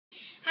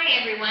Hi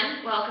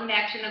everyone, welcome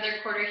back to another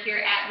quarter here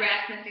at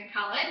Rasmussen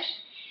College.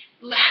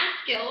 Lab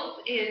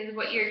skills is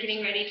what you're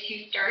getting ready to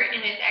start,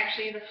 and it's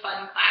actually the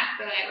fun class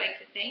that I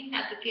like to say.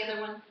 Not that the other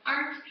ones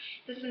aren't.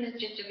 This one is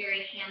just a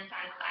very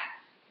hands-on class.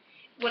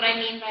 What I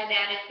mean by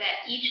that is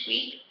that each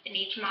week in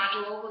each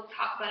module we'll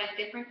talk about a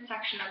different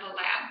section of a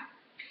lab.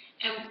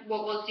 And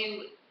what we'll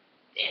do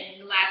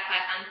in lab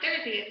class on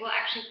Thursday is we'll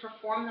actually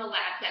perform the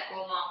labs that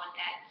go along with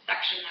that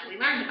section that we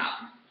learned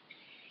about.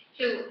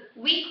 So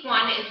week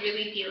one is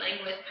really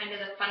dealing with kind of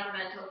the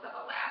fundamentals of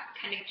a lab,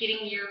 kind of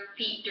getting your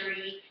feet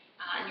dirty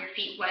and your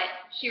feet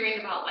wet,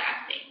 hearing about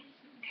lab things,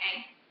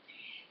 okay?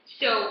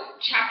 So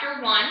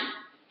chapter 1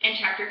 and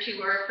chapter 2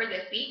 are for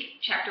this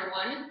week. Chapter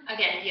 1,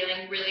 again,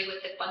 dealing really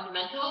with the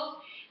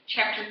fundamentals.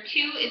 Chapter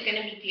 2 is going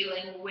to be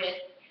dealing with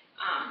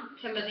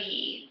some of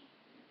the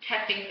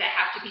testings that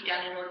have to be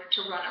done in order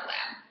to run a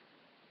lab.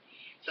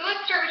 So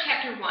let's start with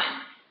chapter 1.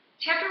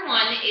 Chapter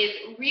 1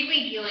 is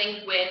really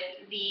dealing with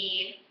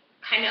the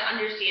kind of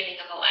understanding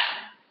of a lab.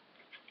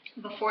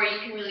 Before you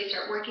can really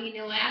start working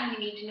in a lab, you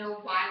need to know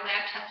why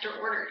lab tests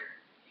are ordered.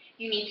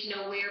 You need to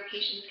know where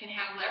patients can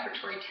have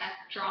laboratory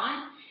tests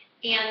drawn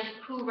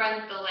and who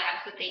runs the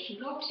labs that they can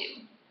go to.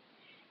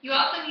 You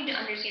also need to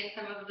understand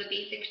some of the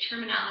basic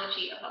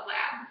terminology of a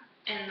lab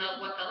and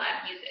what the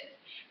lab uses.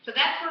 So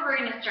that's where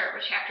we're going to start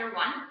with chapter 1.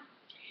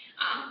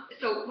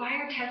 So why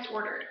are tests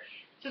ordered?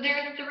 So there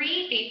are 3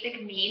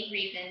 basic main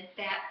reasons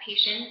that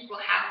patients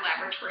will have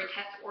laboratory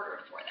tests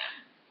ordered for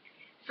them.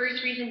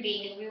 First reason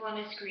being is we want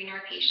to screen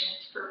our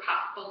patients for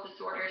possible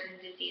disorders and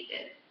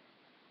diseases.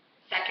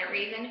 Second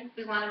reason,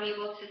 we want to be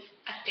able to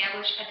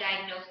establish a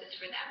diagnosis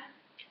for them.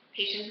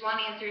 Patients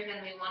want answers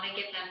and we want to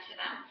give them to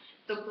them.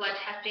 So blood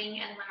testing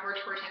and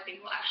laboratory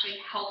testing will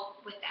actually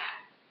help with that.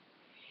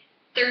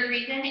 Third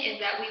reason is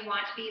that we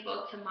want to be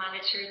able to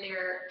monitor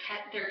their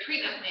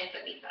treatment plans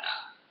that we set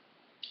up.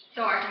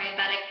 So our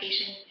diabetic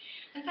patients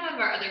and some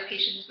of our other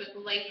patients with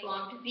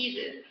lifelong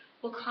diseases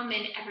will come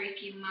in every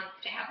few months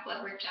to have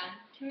blood work done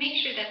to make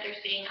sure that they're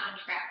staying on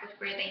track with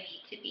where they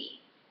need to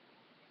be.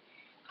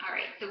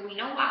 Alright, so we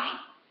know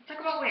why. Let's talk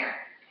about where.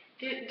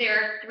 There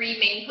are 3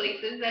 main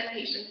places that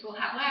patients will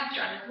have labs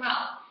drawn as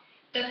well.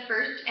 The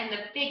first and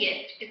the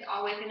biggest is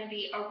always going to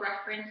be a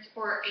reference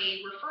or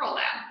a referral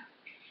lab.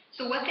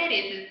 So what that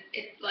is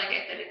it's like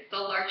I said, it's the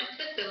largest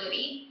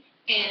facility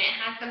and it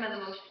has some of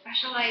the most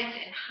specialized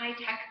and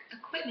high-tech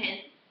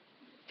equipment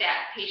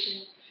that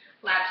patients'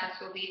 lab tests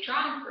will be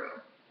drawn through.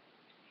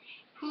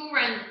 Who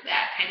runs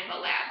that kind of a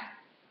lab?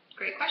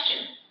 Great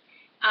question.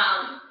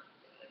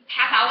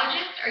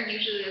 Pathologists are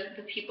usually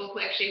the people who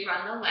actually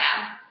run the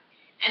lab,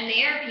 and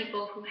they are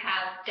people who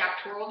have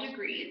doctoral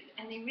degrees,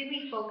 and they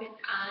really focus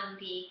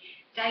on the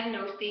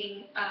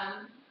diagnosing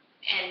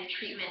and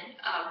treatment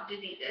of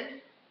diseases.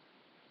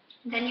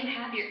 Then you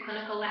have your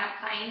clinical lab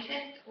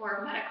scientists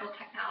or medical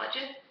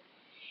technologists.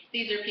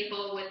 These are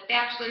people with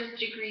bachelor's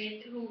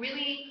degrees who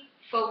really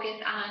focus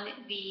on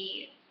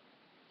the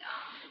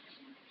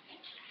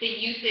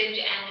usage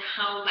and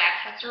how lab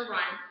tests are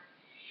run.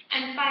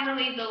 And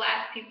finally, the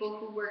last people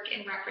who work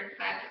in reference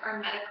labs are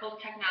medical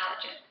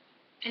technologists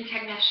and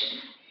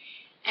technicians.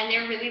 And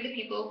they're really the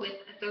people with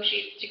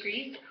associate's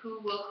degrees who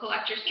will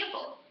collect your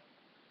samples.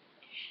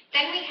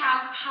 Then we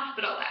have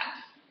hospital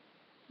labs.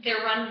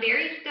 They're run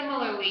very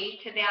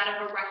similarly to that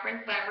of a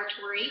reference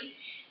laboratory.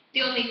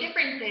 The only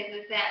difference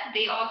is that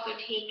they also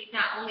take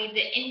not only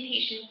the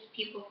inpatient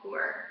people who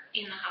are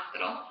in the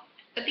hospital,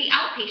 but the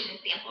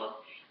outpatient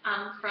samples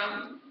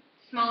from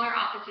smaller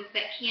offices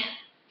that can't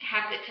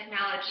have the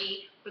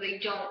technology or they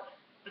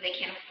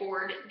can't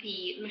afford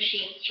the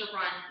machines to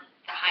run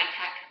the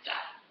high-tech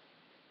stuff.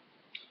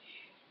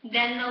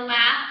 Then the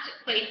last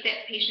place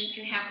that patients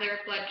can have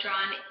their blood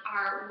drawn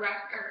are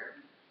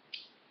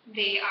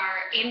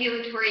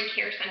ambulatory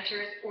care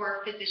centers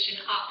or physician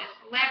office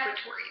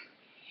laboratories.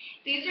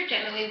 These are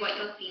generally what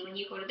you'll see when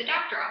you go to the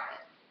doctor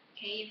office.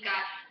 Okay, you've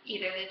got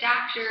either the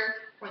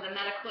doctor or the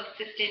medical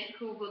assistant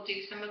who will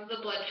do some of the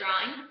blood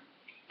drawing.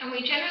 And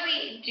we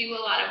generally do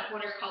a lot of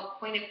what are called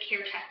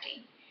point-of-care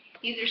testing.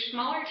 These are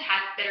smaller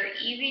tests that are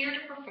easier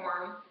to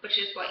perform, which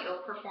is what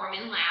you'll perform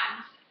in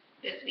labs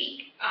this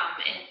week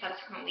and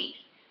subsequent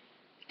weeks.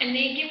 And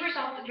they give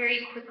results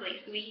very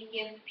quickly, so we can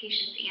give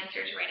patients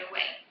answers right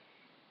away.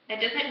 That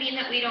doesn't mean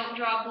that we don't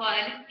draw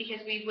blood,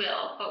 because we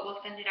will, but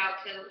we'll send it out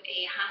to a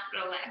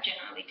hospital lab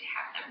generally to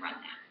have them run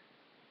that.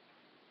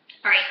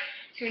 Alright,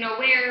 so we know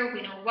where,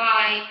 we know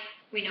why,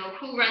 we know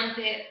who runs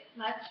it.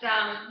 Let's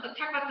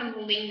talk about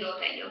some lingo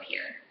that you'll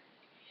hear.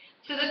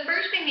 So the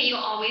first thing that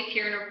you'll always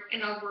hear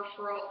in a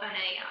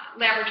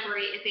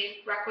laboratory is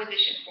a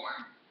requisition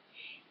form.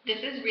 This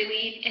is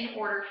really an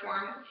order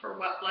form for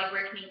what blood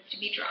work needs to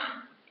be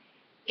drawn.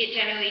 It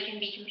generally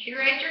can be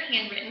computerized or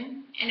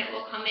handwritten, and it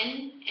will come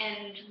in,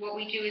 and what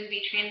we do is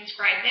we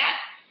transcribe that,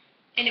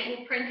 and it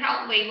will print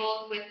out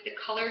labels with the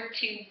colored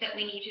tubes that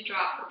we need to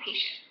draw for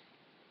patients.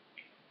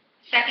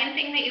 Second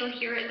thing that you'll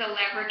hear is a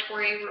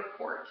laboratory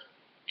report,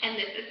 and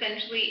this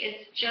essentially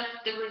is just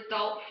the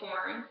result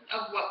form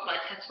of what blood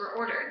tests were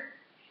ordered.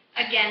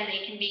 Again,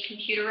 they can be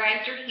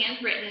computerized or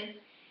handwritten,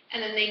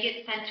 and then they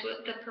get sent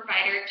to the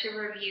provider to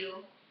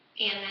review,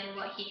 and then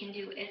what he can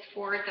do is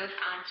forward those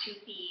on to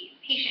the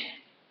patient.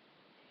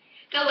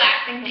 The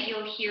last thing that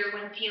you'll hear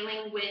when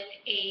dealing with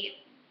a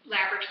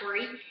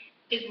laboratory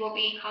is what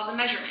we call the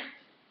measurements.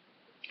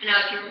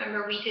 Now, if you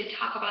remember, we did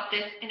talk about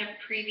this in a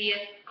previous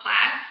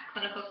class,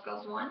 Clinical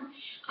Skills 1.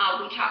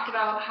 We talked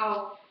about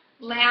how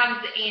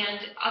labs and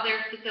other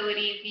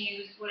facilities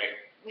use what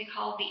we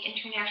call the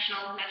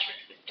International Metric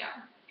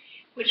System,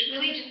 which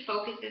really just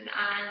focuses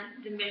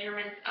on the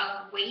measurements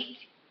of weight,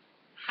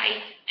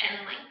 height,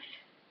 and length.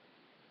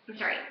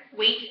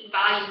 Weight,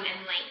 volume,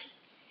 and length.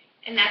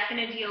 And that's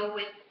going to deal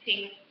with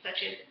things such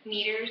as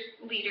meters,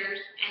 liters,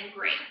 and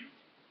grams.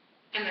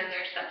 And then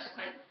there's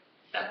subsequent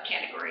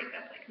subcategories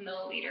of like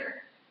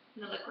milliliter,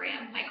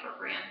 milligram,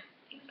 microgram,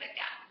 things like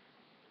that.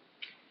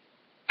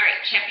 All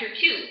right, Chapter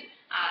 2.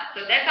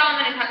 So that's all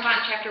I'm going to talk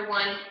about in Chapter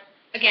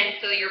 1.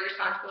 Again, so your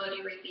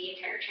responsibility to read the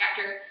entire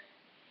chapter.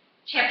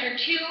 Chapter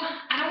 2,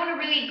 I don't want to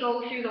really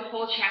go through the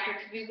whole chapter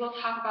because we will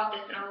talk about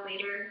this in a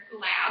later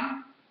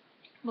lab.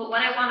 But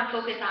what I want to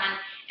focus on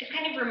is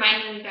kind of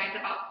reminding you guys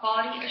about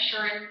quality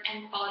assurance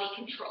and quality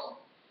control.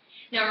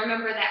 Now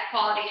remember that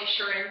quality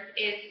assurance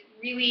is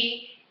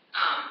really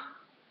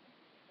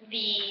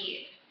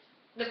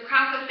the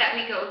process that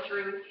we go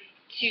through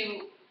to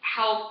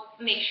help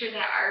make sure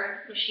that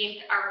our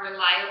machines are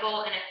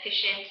reliable and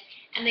efficient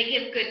and they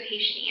give good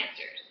patient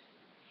answers.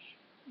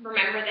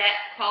 Remember that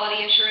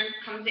quality assurance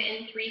comes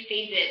in 3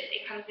 phases.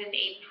 It comes in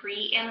a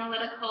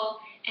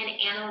pre-analytical, an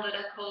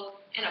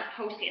analytical, and a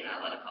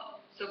post-analytical.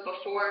 So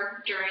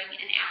before, during,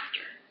 and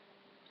after.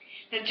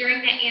 Now during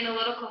the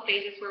analytical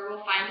phase is where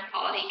we'll find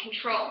quality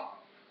control.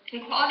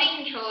 And quality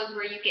control is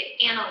where you get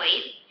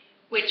analytes,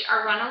 which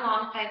are run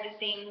alongside the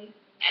same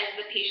as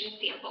the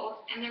patient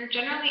samples, and they're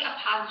generally a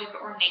positive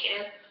or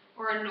negative,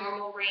 or a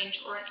normal range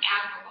or an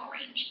abnormal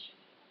range.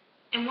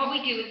 And what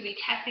we do is we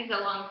test these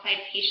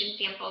alongside patient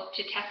samples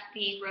to test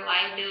the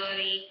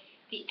reliability,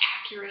 the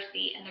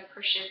accuracy, and the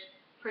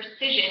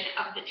precision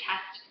of the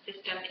test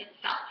system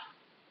itself.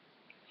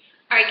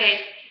 Alright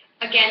guys,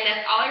 again,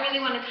 that's all I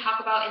really want to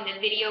talk about in the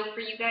video for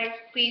you guys.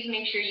 Please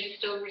make sure you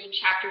still read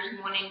chapters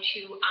 1 and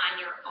 2 on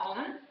your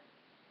own.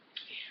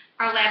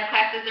 Our lab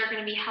classes are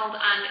going to be held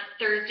on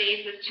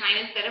Thursdays this time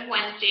instead of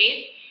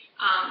Wednesdays.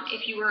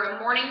 If you were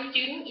a morning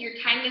student, your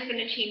time is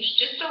going to change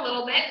just a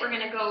little bit. We're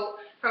going to go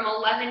from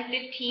 11:15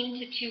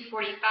 to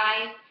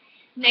 2:45.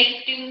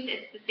 Night students,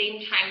 it's the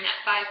same time, that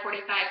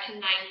 5:45 to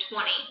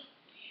 9:20.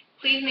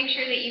 Please make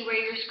sure that you wear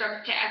your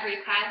scrubs to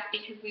every class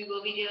because we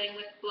will be dealing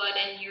with blood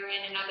and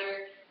urine and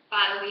other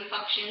bodily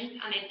functions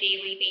on a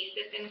daily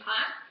basis in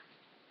class.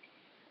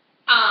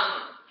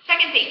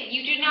 Second thing,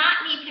 you do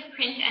not need to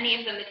print any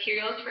of the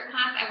materials for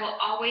class. I will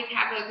always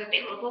have those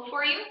available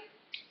for you.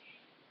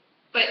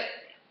 But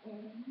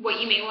what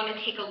you may want to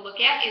take a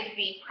look at is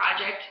the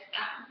project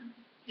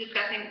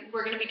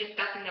we're going to be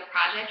discussing the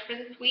project for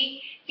this week.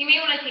 So you may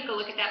want to take a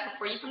look at that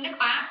before you come to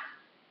class.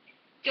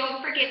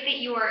 Don't forget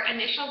that your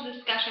initial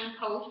discussion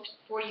post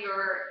for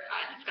your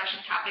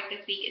discussion topic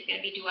this week is going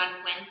to be due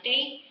on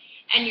Wednesday,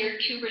 and your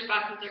 2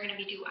 responses are going to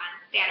be due on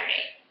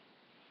Saturday.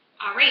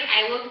 All right,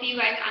 I will see you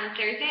guys on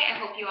Thursday.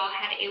 I hope you all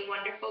had a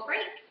wonderful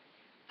break.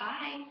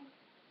 Bye.